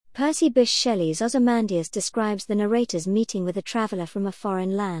Percy Bysshe Shelley's Ozymandias describes the narrator's meeting with a traveler from a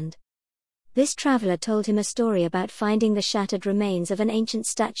foreign land. This traveler told him a story about finding the shattered remains of an ancient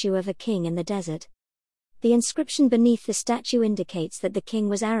statue of a king in the desert. The inscription beneath the statue indicates that the king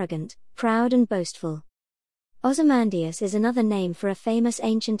was arrogant, proud and boastful. Ozymandias is another name for a famous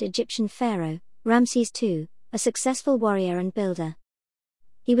ancient Egyptian pharaoh, Ramses II, a successful warrior and builder.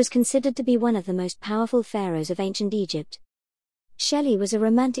 He was considered to be one of the most powerful pharaohs of ancient Egypt. Shelley was a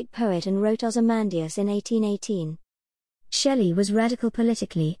romantic poet and wrote Ozymandias in 1818. Shelley was radical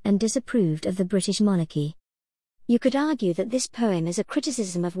politically and disapproved of the British monarchy. You could argue that this poem is a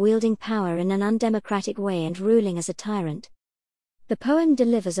criticism of wielding power in an undemocratic way and ruling as a tyrant. The poem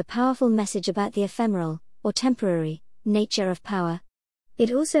delivers a powerful message about the ephemeral, or temporary, nature of power.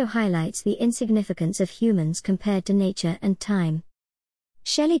 It also highlights the insignificance of humans compared to nature and time.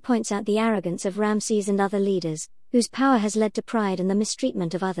 Shelley points out the arrogance of Ramses and other leaders, whose power has led to pride and the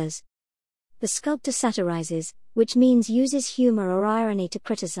mistreatment of others. The sculptor satirizes, which means uses humor or irony to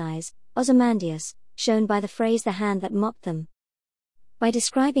criticize, Ozymandias, shown by the phrase "the hand that mopped them." By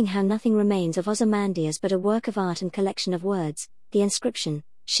describing how nothing remains of Ozymandias but a work of art and collection of words, the inscription,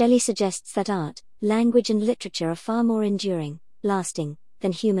 Shelley suggests that art, language and literature are far more enduring, lasting,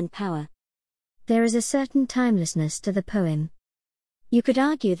 than human power. There is a certain timelessness to the poem. You could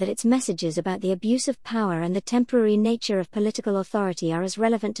argue that its messages about the abuse of power and the temporary nature of political authority are as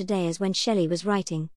relevant today as when Shelley was writing.